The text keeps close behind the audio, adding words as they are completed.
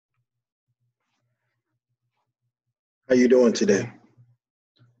How you doing today?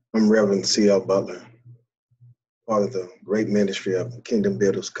 I'm Reverend C.L. Butler, part of the great ministry of the Kingdom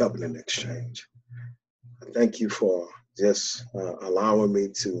Builders Covenant Exchange. I thank you for just allowing me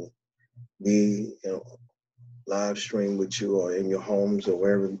to be live stream with you or in your homes or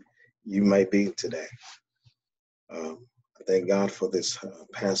wherever you may be today. I thank God for this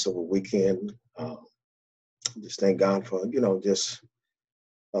Passover weekend. Just thank God for, just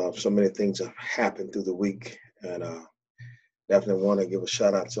so many things have happened through the week. And definitely want to give a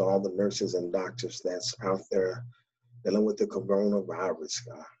shout out to all the nurses and doctors that's out there dealing with the coronavirus.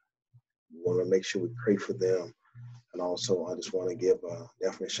 We want to make sure we pray for them. And also, I just want to give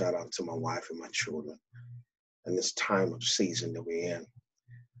definitely a shout out to my wife and my children in this time of season that we're in.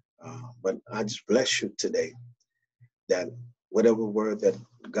 But I just bless you today that whatever word that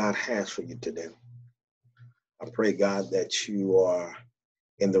God has for you today, I pray, God, that you are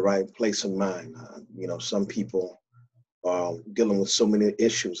in the right place of mind. Some people are dealing with so many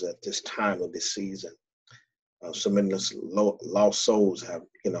issues at this time of this season. So many lost souls have,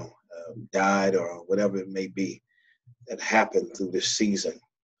 died or whatever it may be that happened through this season.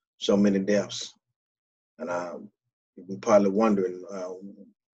 So many deaths. And we're probably wondering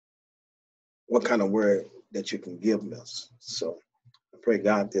what kind of word that you can give us. So I pray,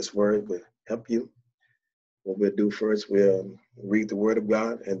 God, this word will help you. What we'll do first, we'll read the word of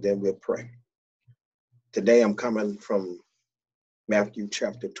God and then we'll pray. Today I'm coming from Matthew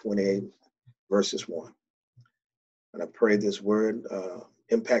chapter 28, verses 1. And I pray this word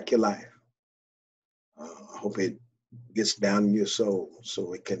impact your life. I hope it gets down in your soul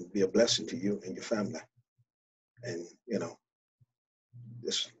so it can be a blessing to you and your family. And,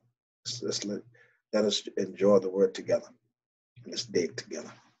 let us enjoy the word together. Let's dig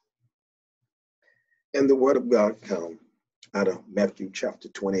together. And the word of God comes out of Matthew chapter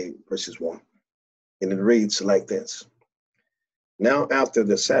 28, verses 1. And it reads like this. Now after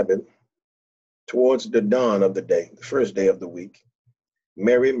the Sabbath, towards the dawn of the day, the first day of the week,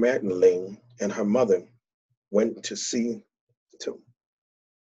 Mary Magdalene and her mother went to see the tomb.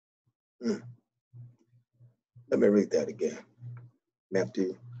 Let me read that again.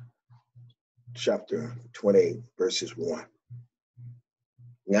 Matthew chapter 28, verses 1.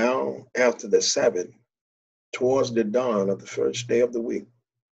 Now after the Sabbath, towards the dawn of the first day of the week,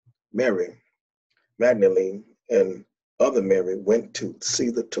 Mary Magdalene and other Mary went to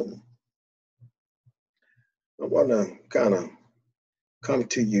see the tomb. I want to kind of come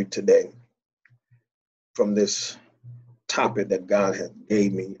to you today from this topic that God had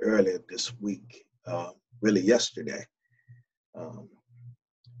gave me earlier this week, really yesterday,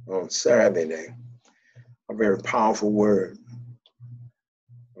 on Saturday, a very powerful word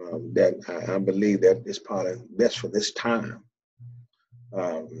that I believe that is probably best for this time.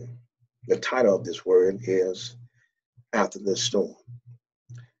 The title of this word is After the Storm.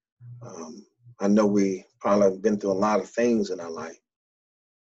 I know we probably have been through a lot of things in our life,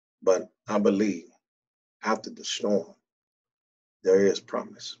 but I believe after the storm, there is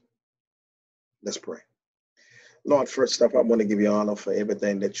promise. Let's pray. Lord, first up, I want to give you honor for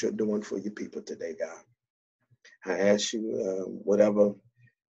everything that you're doing for your people today, God. I ask you, whatever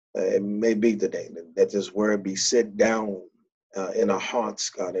it may be today, that this word be set down in our hearts,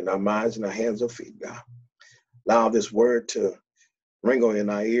 God, in our minds, in our hands and feet, God. Allow this word to ringle in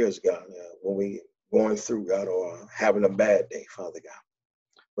our ears, God, when we going through, God, or having a bad day, Father God.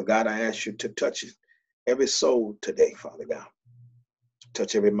 But God, I ask you to touch every soul today, Father God.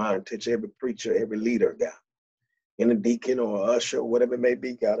 Touch every mind, touch every preacher, every leader, God. In a deacon or usher, whatever it may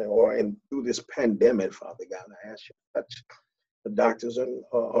be, God, or through this pandemic, Father God, I ask you to touch the doctors and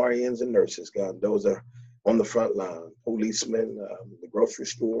RNs and nurses, God. Those are on the front line, policemen, the grocery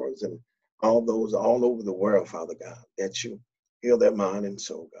stores, and all those all over the world, Father God, that you heal their mind and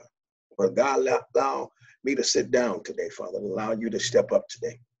soul, God. But God, allow me to sit down today, Father, and allow you to step up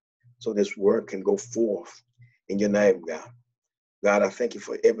today so this word can go forth in your name, God. God, I thank you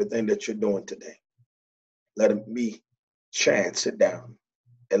for everything that you're doing today. Let me, Chad, sit down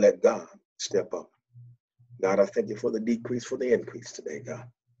and let God step up. God, I thank you for the decrease, for the increase today, God.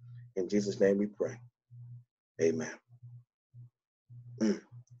 In Jesus' name we pray. Amen.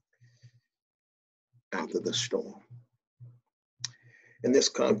 After the storm. In this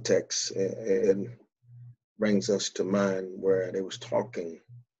context, it brings us to mind where they was talking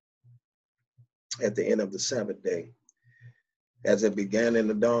at the end of the Sabbath day, as it began in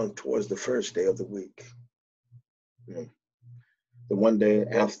the dawn towards the first day of the week. The one day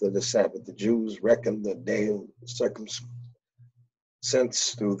after the Sabbath, the Jews reckoned the day of circumcision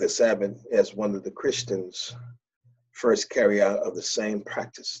through the Sabbath as one of the Christians first carry out of the same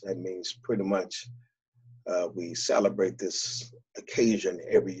practice. That means pretty much We celebrate this occasion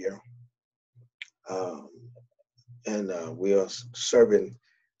every year. Um, and we are serving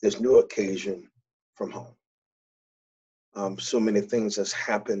this new occasion from home. So many things has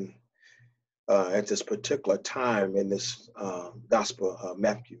happened at this particular time in this gospel,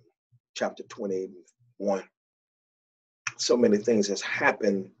 Matthew chapter 21. So many things has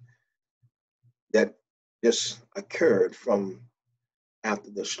happened that just occurred from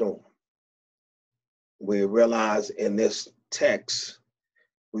after the storm. We realize in this text,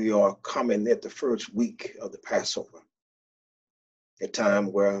 we are coming at the first week of the Passover, a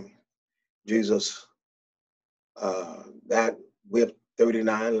time where Jesus got whipped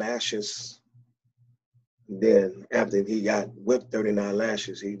 39 lashes. Then after he got whipped 39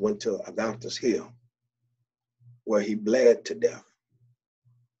 lashes, he went to Augustus Hill, where he bled to death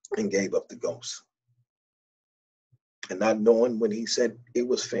and gave up the ghost. And not knowing when he said it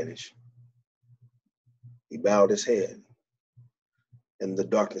was finished, he bowed his head and the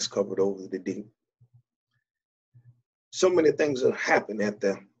darkness covered over the deep. So many things have happened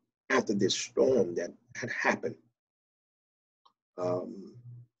after this storm that had happened.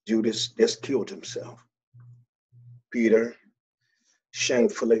 Judas just killed himself. Peter,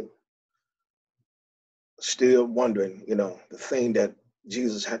 shamefully, still wondering, the thing that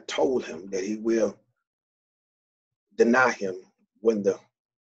Jesus had told him that he will deny him when the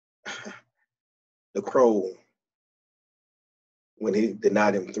crow, when he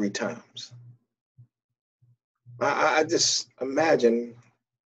denied him 3 times. I just imagine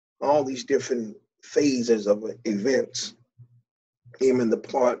all these different phases of events, even the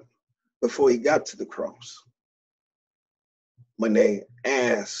part before he got to the cross, when they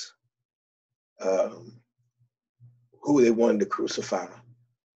asked who they wanted to crucify.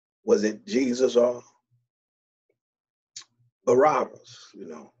 Was it Jesus or Barabbas?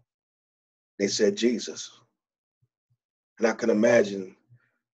 They said Jesus. And I can imagine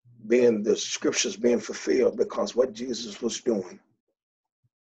the scriptures being fulfilled, because what Jesus was doing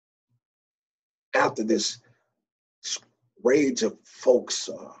after this rage of folks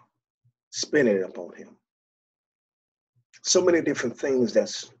spinning upon him. So many different things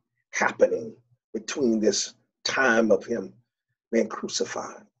that's happening between this time of him being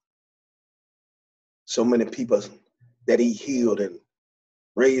crucified. So many people that he healed and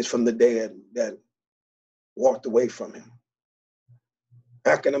raised from the dead that walked away from him.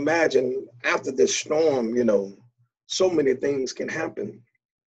 I can imagine after this storm, so many things can happen.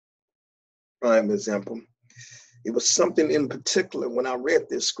 Prime example, it was something in particular when I read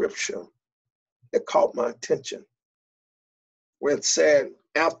this scripture that caught my attention, where it said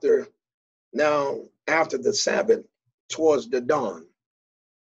after the Sabbath, towards the dawn.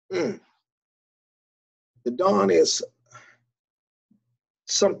 The dawn is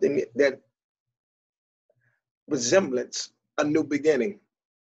something that resembles a new beginning.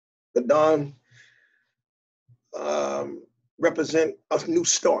 The dawn represent a new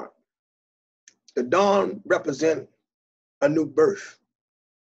start. The dawn represent a new birth.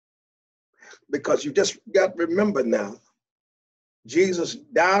 Because you just got to remember now, Jesus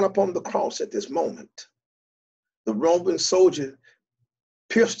died upon the cross at this moment. The Roman soldier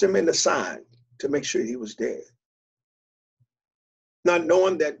pierced him in the side to make sure he was dead. Not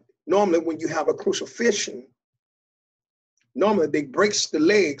knowing that normally when you have a crucifixion, normally they breaks the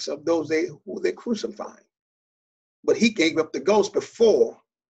legs of those who they crucified. But he gave up the ghost before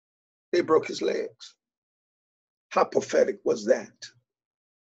they broke his legs. How prophetic was that?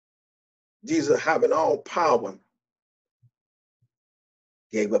 Jesus, having all power,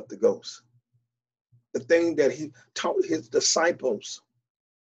 gave up the ghost. The thing that he taught his disciples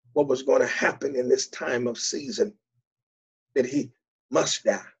what was going to happen in this time of season, that he must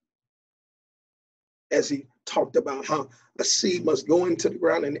die. As he talked about how a seed must go into the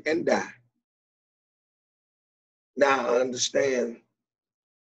ground and die. Now I understand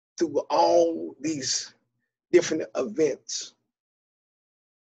through all these different events,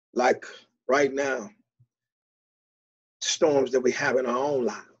 like right now, storms that we have in our own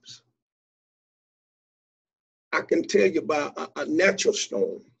lives. I can tell you about a natural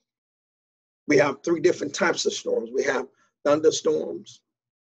storm. We have 3 different types of storms. We have thunderstorms,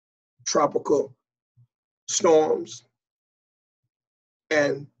 tropical storms,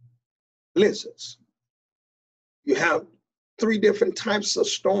 and blizzards. You have 3 different types of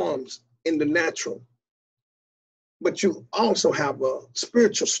storms in the natural, but you also have a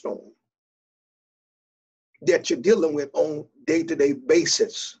spiritual storm that you're dealing with on day-to-day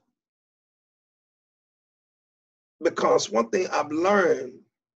basis. Because one thing I've learned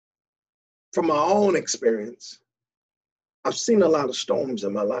from my own experience, I've seen a lot of storms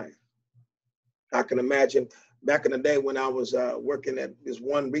in my life. I can imagine back in the day when I was working at this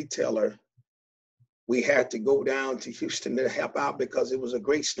one retailer, we had to go down to Houston to help out because it was a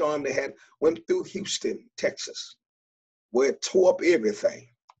great storm that had went through Houston, Texas, where it tore up everything.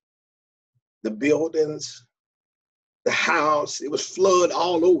 The buildings, the house, it was flood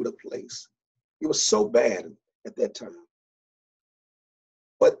all over the place. It was so bad at that time.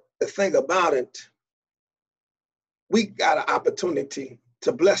 But the thing about it, we got an opportunity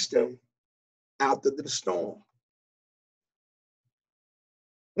to bless them after the storm.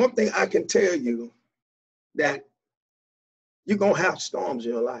 One thing I can tell you, that you're going to have storms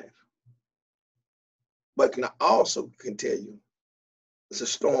in your life. But I also can tell you, it's a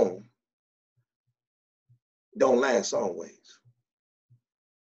storm don't last always.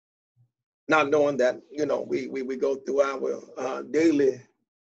 Not knowing that, we go through our daily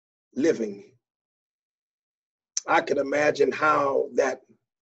living. I can imagine how that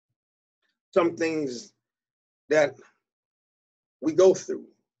some things that we go through,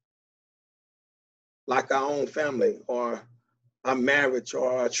 like our own family or our marriage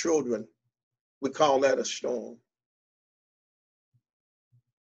or our children, we call that a storm.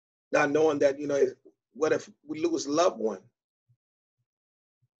 Not knowing that, what if we lose a loved one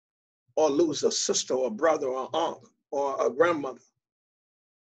or lose a sister or brother or aunt or a grandmother?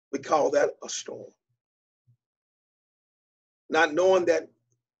 We call that a storm. Not knowing that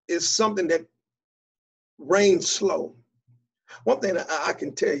it's something that rains slow. One thing I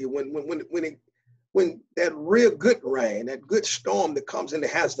can tell you, when that real good rain, that good storm that comes in, it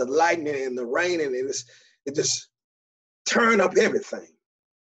has the lightning and the rain, and it just turn up everything.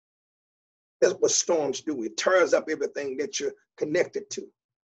 That's what storms do. It turns up everything that you're connected to.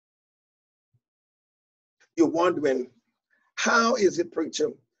 You're wondering, how is it,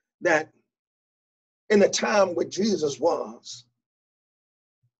 preacher, that in the time where Jesus was,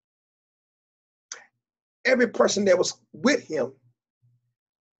 every person that was with him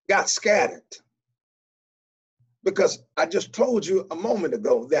got scattered? Because I just told you a moment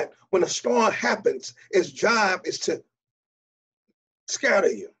ago that when a storm happens, its job is to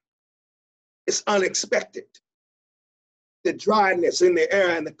scatter you. It's unexpected. The dryness in the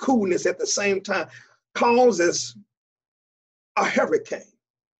air and the coolness at the same time causes a hurricane.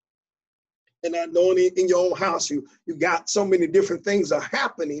 And I know in your own house, you got so many different things are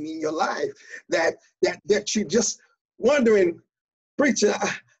happening in your life that you're just wondering, preacher,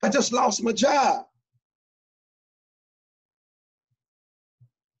 I just lost my job.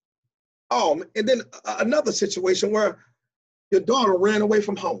 Oh, and then another situation where your daughter ran away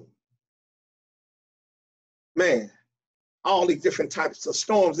from home. Man, all these different types of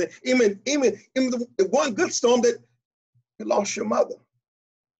storms. And even the one good storm that you lost your mother.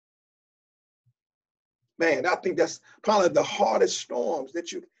 Man, I think that's probably the hardest storms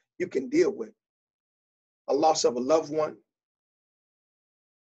that you can deal with. A loss of a loved one,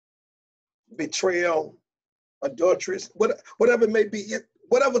 betrayal, adultery, whatever it may be,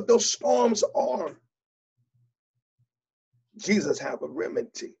 whatever those storms are, Jesus have a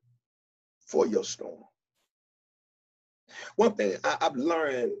remedy for your storm. One thing I've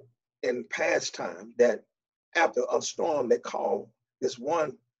learned in past time, that after a storm, they call this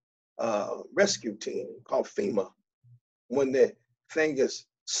one rescue team called FEMA. When the thing is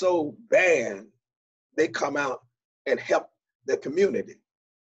so bad, they come out and help the community.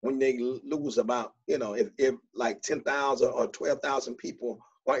 When they lose about, if like 10,000 or 12,000 people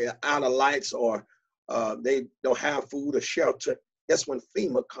are out of lights, or they don't have food or shelter, that's when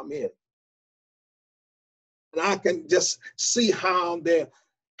FEMA come in. And I can just see how they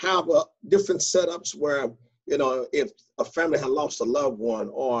have different setups where, if a family had lost a loved one,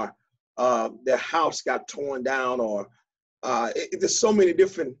 or their house got torn down, or there's so many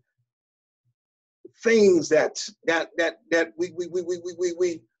different things that we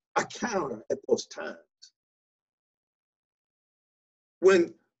encounter at those times.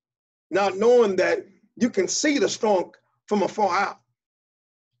 When not knowing that you can see the storm from afar out.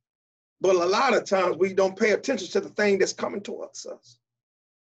 But a lot of times we don't pay attention to the thing that's coming towards us.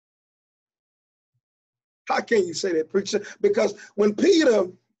 How can you say that, preacher? Because when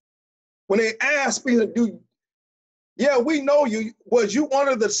they asked Peter, we know you, was you one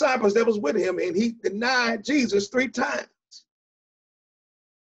of the disciples that was with him? And he denied Jesus 3 times.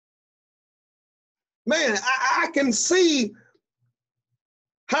 Man, I can see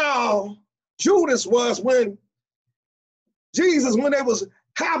how Judas was when they was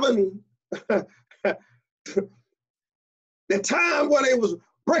having the time when they was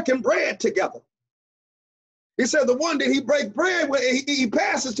breaking bread together. He said the one that he break bread with, he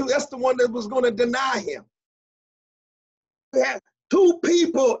passes to, that's the one that was going to deny him. Two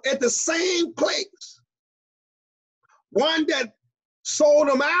people at the same place. One that sold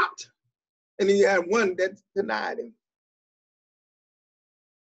him out, and then you had one that denied him.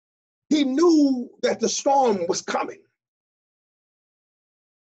 He knew that the storm was coming.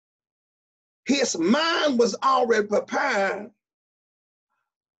 His mind was already prepared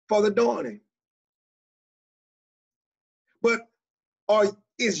for the dawning. But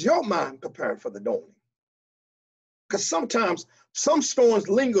is your mind prepared for the dawning? Because sometimes some storms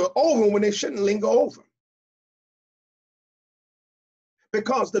linger over when they shouldn't linger over.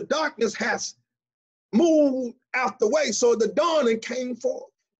 Because the darkness has moved out the way, so the dawning came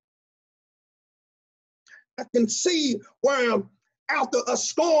forth. I can see where after a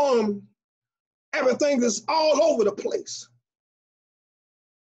storm, everything is all over the place.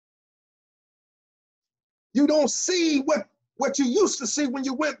 You don't see what you used to see when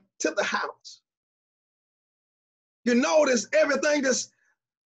you went to the house. You notice everything is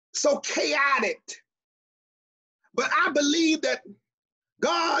so chaotic. But I believe that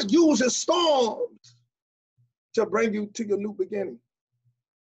God uses storms to bring you to your new beginning.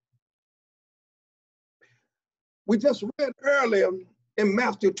 We just read earlier in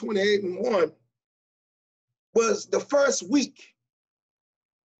Matthew 28:1 was the first week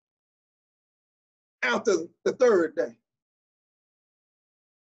after the third day.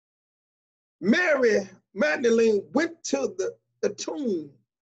 Mary Magdalene went to the tomb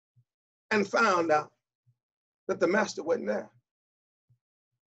and found out that the master wasn't there.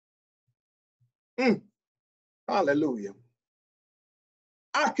 Hallelujah.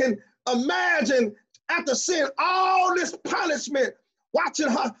 I can imagine after seeing all this punishment, watching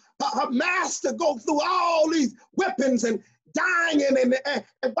her master go through all these weapons and dying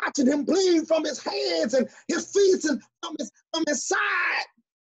and watching him bleed from his hands and his feet and from his side.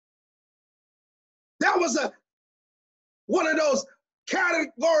 That was one of those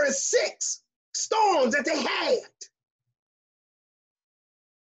category 6 storms that they had.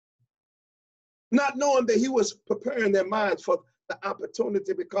 Not knowing that he was preparing their minds for the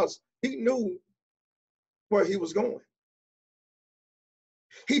opportunity because he knew where he was going.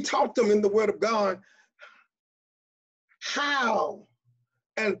 He taught them in the Word of God how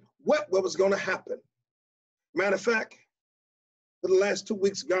and what was going to happen. Matter of fact, for the last 2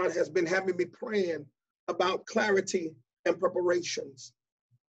 weeks, God has been having me praying about clarity and preparations.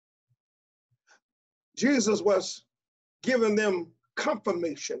 Jesus was giving them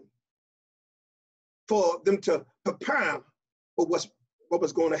confirmation for them to prepare for what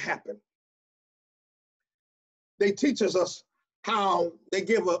was going to happen. They teach us how they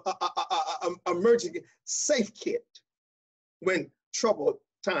give a emergency safe kit when troubled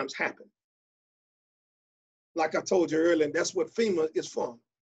times happen. Like I told you earlier, that's what FEMA is for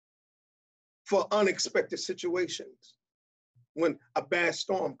unexpected situations when a bad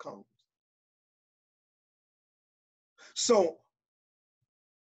storm comes. So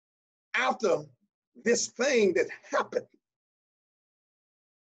after this thing that happened,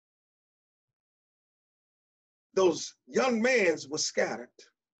 those young men were scattered,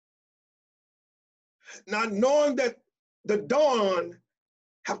 not knowing that the dawn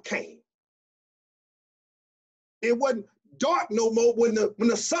have came. It wasn't dark no more when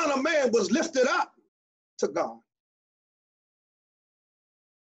the Son of Man was lifted up to God.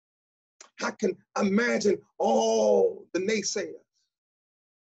 I can imagine all the naysayers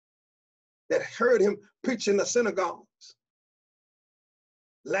that heard him preach in the synagogues,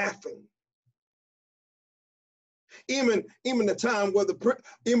 laughing. Even the time where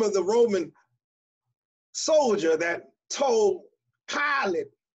the Roman soldier that told Pilate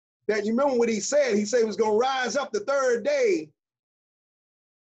that, you remember what he said? He said he was going to rise up the third day,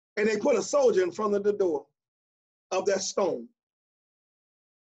 and they put a soldier in front of the door of that stone.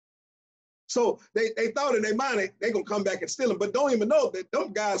 So they thought in their mind they're going to come back and steal him, but don't even know that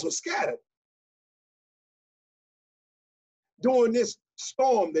those guys were scattered during this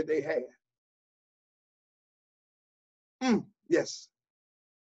storm that they had. Yes.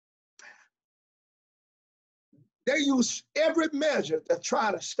 They used every measure to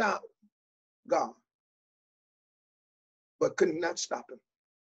try to stop God, but could not stop him.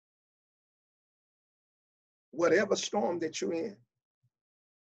 Whatever storm that you're in,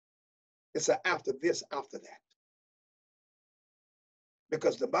 it's an after this, after that.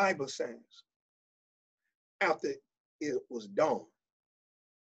 Because the Bible says, after it was dawn,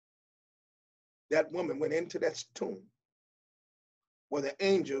 that woman went into that tomb where the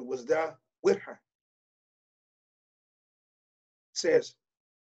angel was there with her. Says,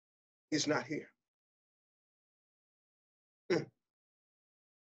 he's not here.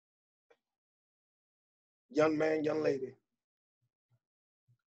 Young man, young lady,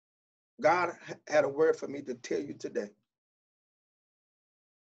 God had a word for me to tell you today.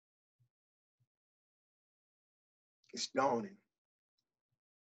 It's dawning.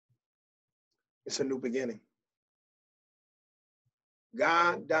 It's a new beginning.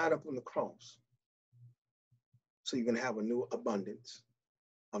 God died up on the cross so you can have a new abundance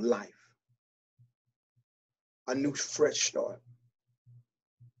of life, a new fresh start.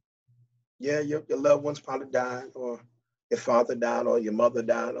 Yeah, your loved ones probably died, or your father died, or your mother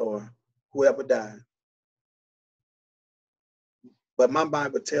died, or whoever died. But my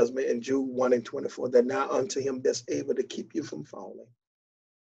Bible tells me in Jude 1:24 that now unto him that's able to keep you from falling,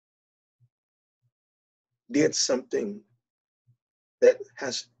 did something that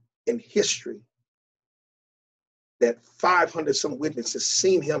has in history that 500 some witnesses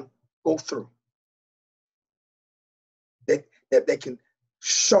seen him go through, that they can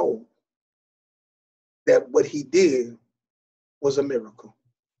show that what he did was a miracle.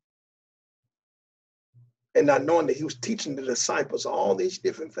 And not knowing that he was teaching the disciples all these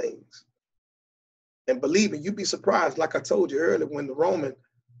different things. And believing, you'd be surprised, like I told you earlier, when the Roman,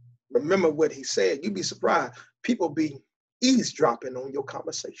 remember what he said, you'd be surprised. People be eavesdropping on your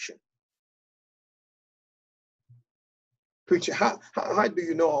conversation. Preacher, how do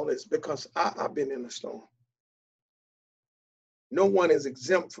you know all this? Because I've been in a storm. No one is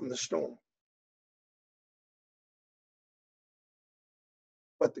exempt from the storm.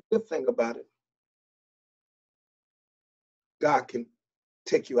 But the good thing about it, God can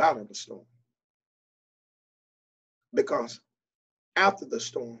take you out of the storm. Because after the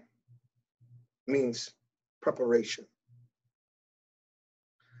storm means preparation.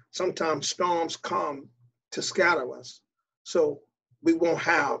 Sometimes storms come to scatter us. So we won't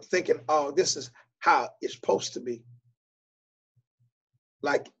have thinking, oh, this is how it's supposed to be.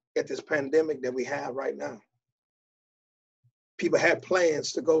 Like at this pandemic that we have right now. People had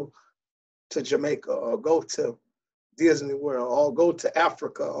plans to go to Jamaica or go to Disney World or go to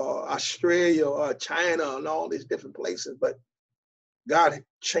Africa or Australia or China and all these different places, but God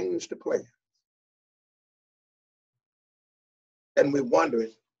changed the plan. And we're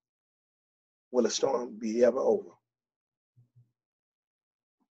wondering, will the storm be ever over?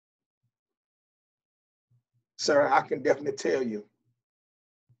 Sir, I can definitely tell you,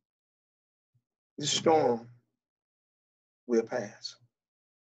 this storm will pass.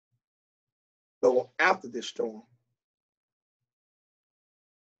 But after this storm,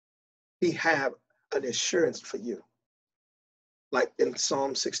 he have an assurance for you. Like in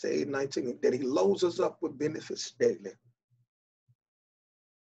Psalm 68:19, that he loads us up with benefits daily.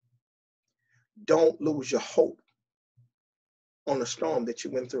 Don't lose your hope on the storm that you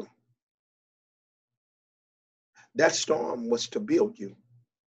went through. That storm was to build you,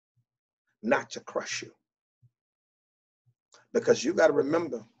 not to crush you. Because you got to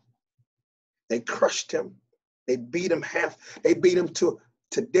remember, they crushed him. They beat him they beat him to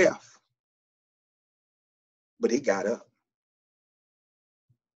death. But he got up.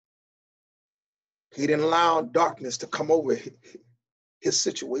 He didn't allow darkness to come over his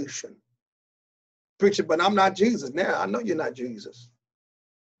situation. Preacher, but I'm not Jesus. Now, I know you're not Jesus.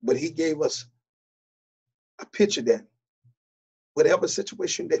 But he gave us a picture that whatever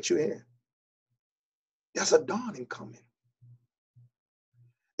situation that you're in, there's a dawning coming.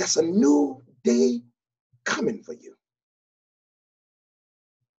 That's a new day coming for you.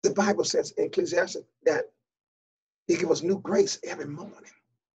 The Bible says in Ecclesiastes that he gives us new grace every morning.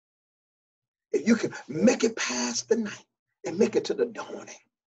 If you can make it past the night and make it to the dawning,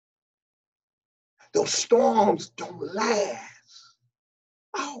 those storms don't last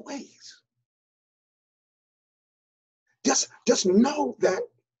always. Just know that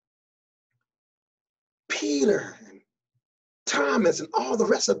Peter and Thomas and all the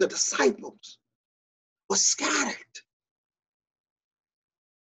rest of the disciples were scattered.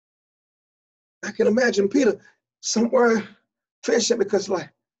 I can imagine Peter somewhere fishing because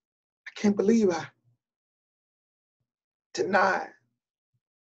like, I can't believe I denied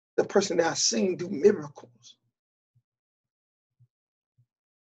the person that I've seen do miracles.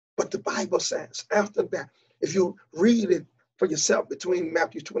 But the Bible says after that, if you read it for yourself between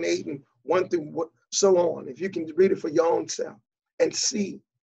Matthew 28 and 1 through so on, if you can read it for your own self and see,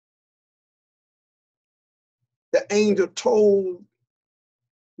 the angel told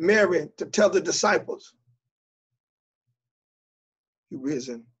Mary to tell the disciples, he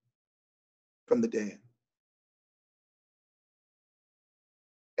risen from the dead.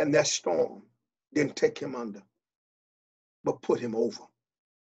 And that storm didn't take him under, but put him over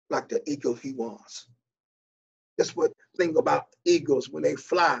like the eagle he was. That's what thing about eagles when they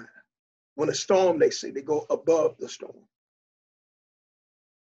fly. When a storm they see, they go above the storm.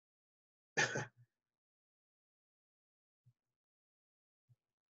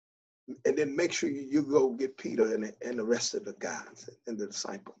 And then make sure you go get Peter and the rest of the guys and the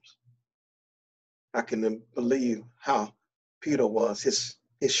disciples. I can believe how Peter was. His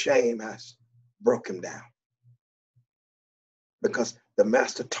shame has broke him down because the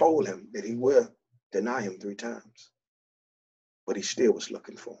master told him that he will deny him 3 times, but he still was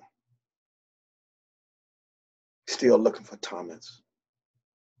looking for him, still looking for Thomas,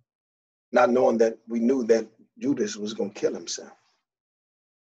 not knowing that we knew that Judas was going to kill himself.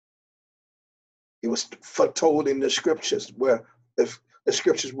 It was foretold in the scriptures where the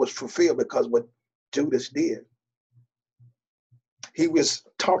scriptures was fulfilled because what Judas did. He was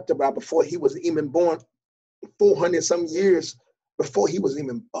talked about before he was even born, 400 some years before he was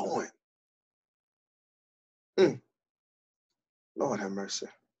even born. Lord have mercy.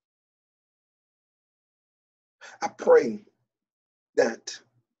 I pray that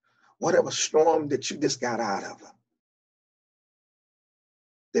whatever storm that you just got out of,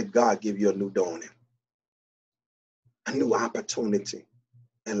 that God give you a new dawning, a new opportunity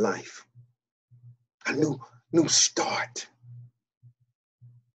in life, a new start.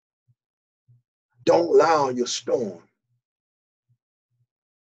 Don't allow your storm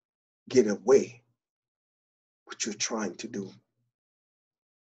get away what you're trying to do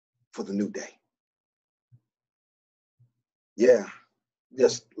for the new day. Yeah,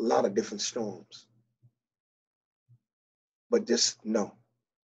 there's a lot of different storms, but just know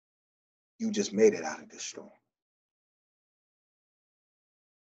you just made it out of this storm.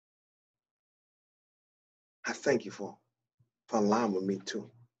 I thank you for allowing me to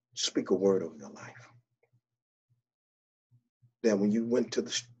speak a word over your life. That when you went to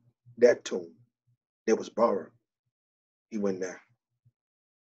that tomb, that was borrowed, he went there.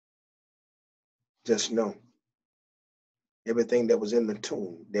 Just know everything that was in the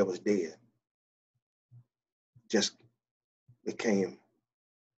tomb that was dead just became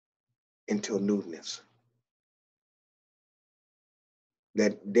into a newness.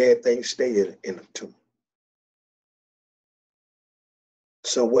 That dead thing stayed in the tomb.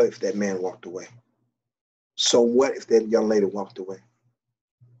 So what if that man walked away? So what if that young lady walked away?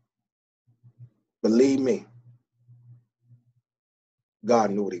 Believe me,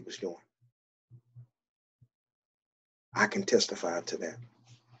 God knew what he was doing. I can testify to that.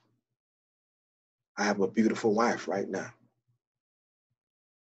 I have a beautiful wife right now.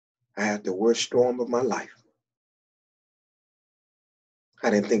 I had the worst storm of my life. I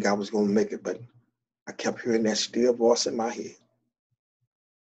didn't think I was going to make it, but I kept hearing that still voice in my head.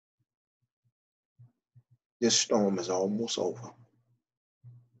 This storm is almost over.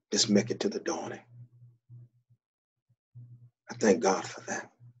 Just make it to the dawning. I thank God for that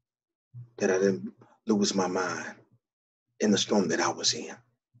I didn't lose my mind in the storm that I was in.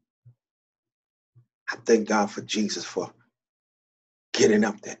 I thank God for Jesus for getting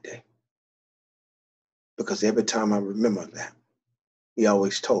up that day. Because every time I remember that, he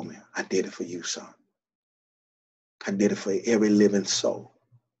always told me, I did it for you, son. I did it for every living soul.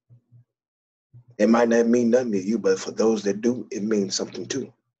 It might not mean nothing to you, but for those that do, it means something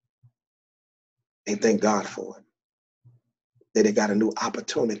too. And thank God for it. That they got a new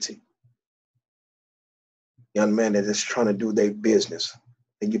opportunity. Young man that is trying to do their business.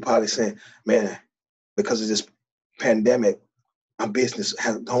 And you're probably saying, man, because of this pandemic, my business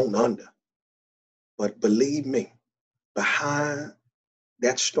has gone under. But believe me, behind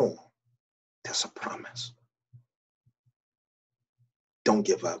that storm, there's a promise. Don't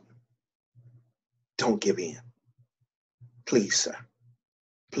give up. Don't give in. Please, sir.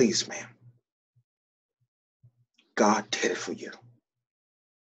 Please, ma'am. God did it for you.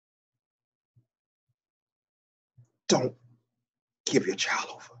 Don't give your child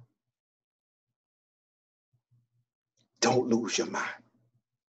over. Don't lose your mind.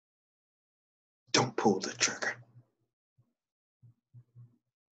 Don't pull the trigger.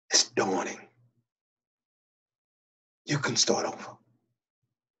 It's dawning. You can start over.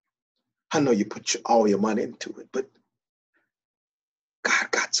 I know you put all your money into it, but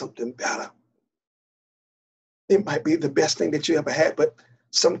God got something better. It might be the best thing that you ever had, but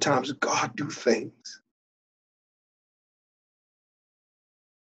sometimes God do things.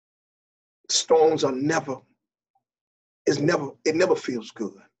 Storms are it never feels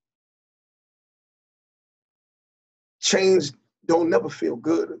good. Change don't never feel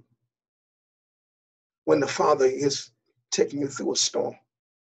good when the Father is taking you through a storm.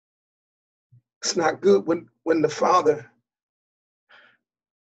 It's not good when the Father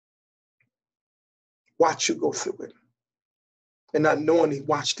watch you go through it and not knowing he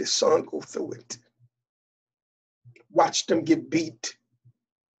watched his son go through it. Watched them get beat.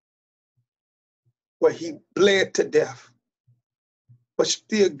 where he bled to death, but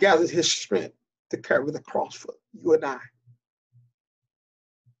still gathered his strength to carry the cross for you and I.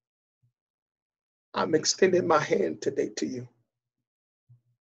 I'm extending my hand today to you.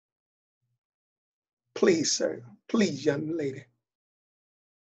 Please, sir, please, young lady,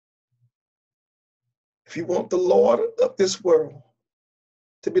 if you want the Lord of this world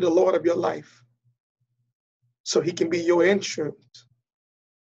to be the Lord of your life, so he can be your insurance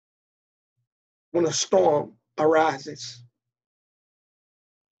when a storm arises.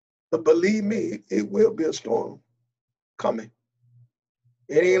 But believe me, it will be a storm coming.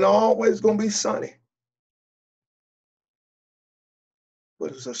 It ain't always going to be sunny,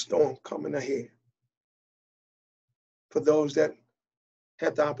 but it's a storm coming ahead. For those that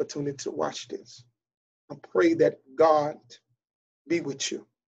had the opportunity to watch this, I pray that God be with you.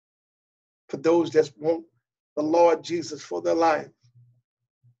 For those that want the Lord Jesus for their life,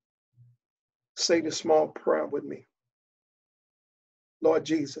 say the small prayer with me. Lord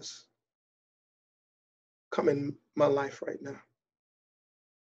Jesus, come in my life right now.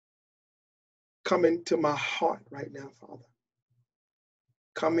 Come into my heart right now, Father.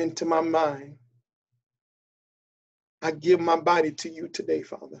 Come into my mind. I give my body to you today,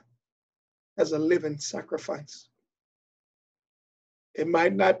 Father, as a living sacrifice. It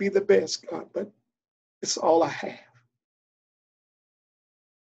might not be the best, God, but it's all I have.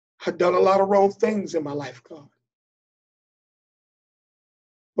 I've done a lot of wrong things in my life, God.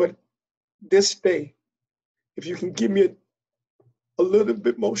 But this day, if you can give me a little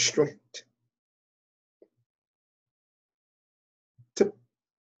bit more strength to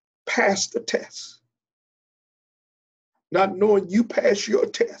pass the test, not knowing you pass your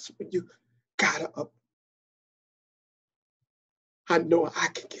test, but you got up. I know I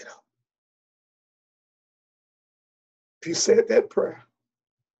can get up. If you said that prayer,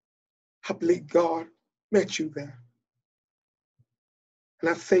 I believe God met you there. And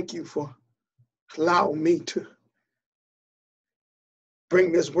I thank you for allowing me to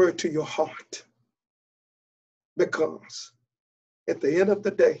bring this word to your heart. Because at the end of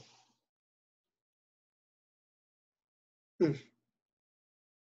the day,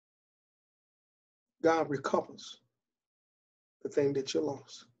 God recovers the thing that you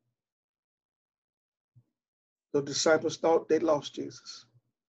lost. The disciples thought they lost Jesus,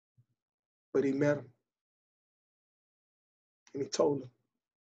 but he met them. And he told them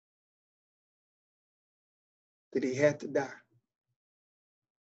that he had to die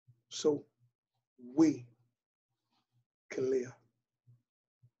so we can live.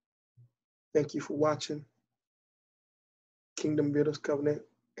 Thank you for watching Kingdom Builders Covenant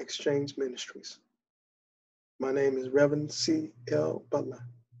Exchange Ministries. My name is Reverend C.L. Butler.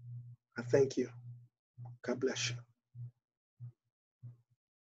 I thank you. God bless you.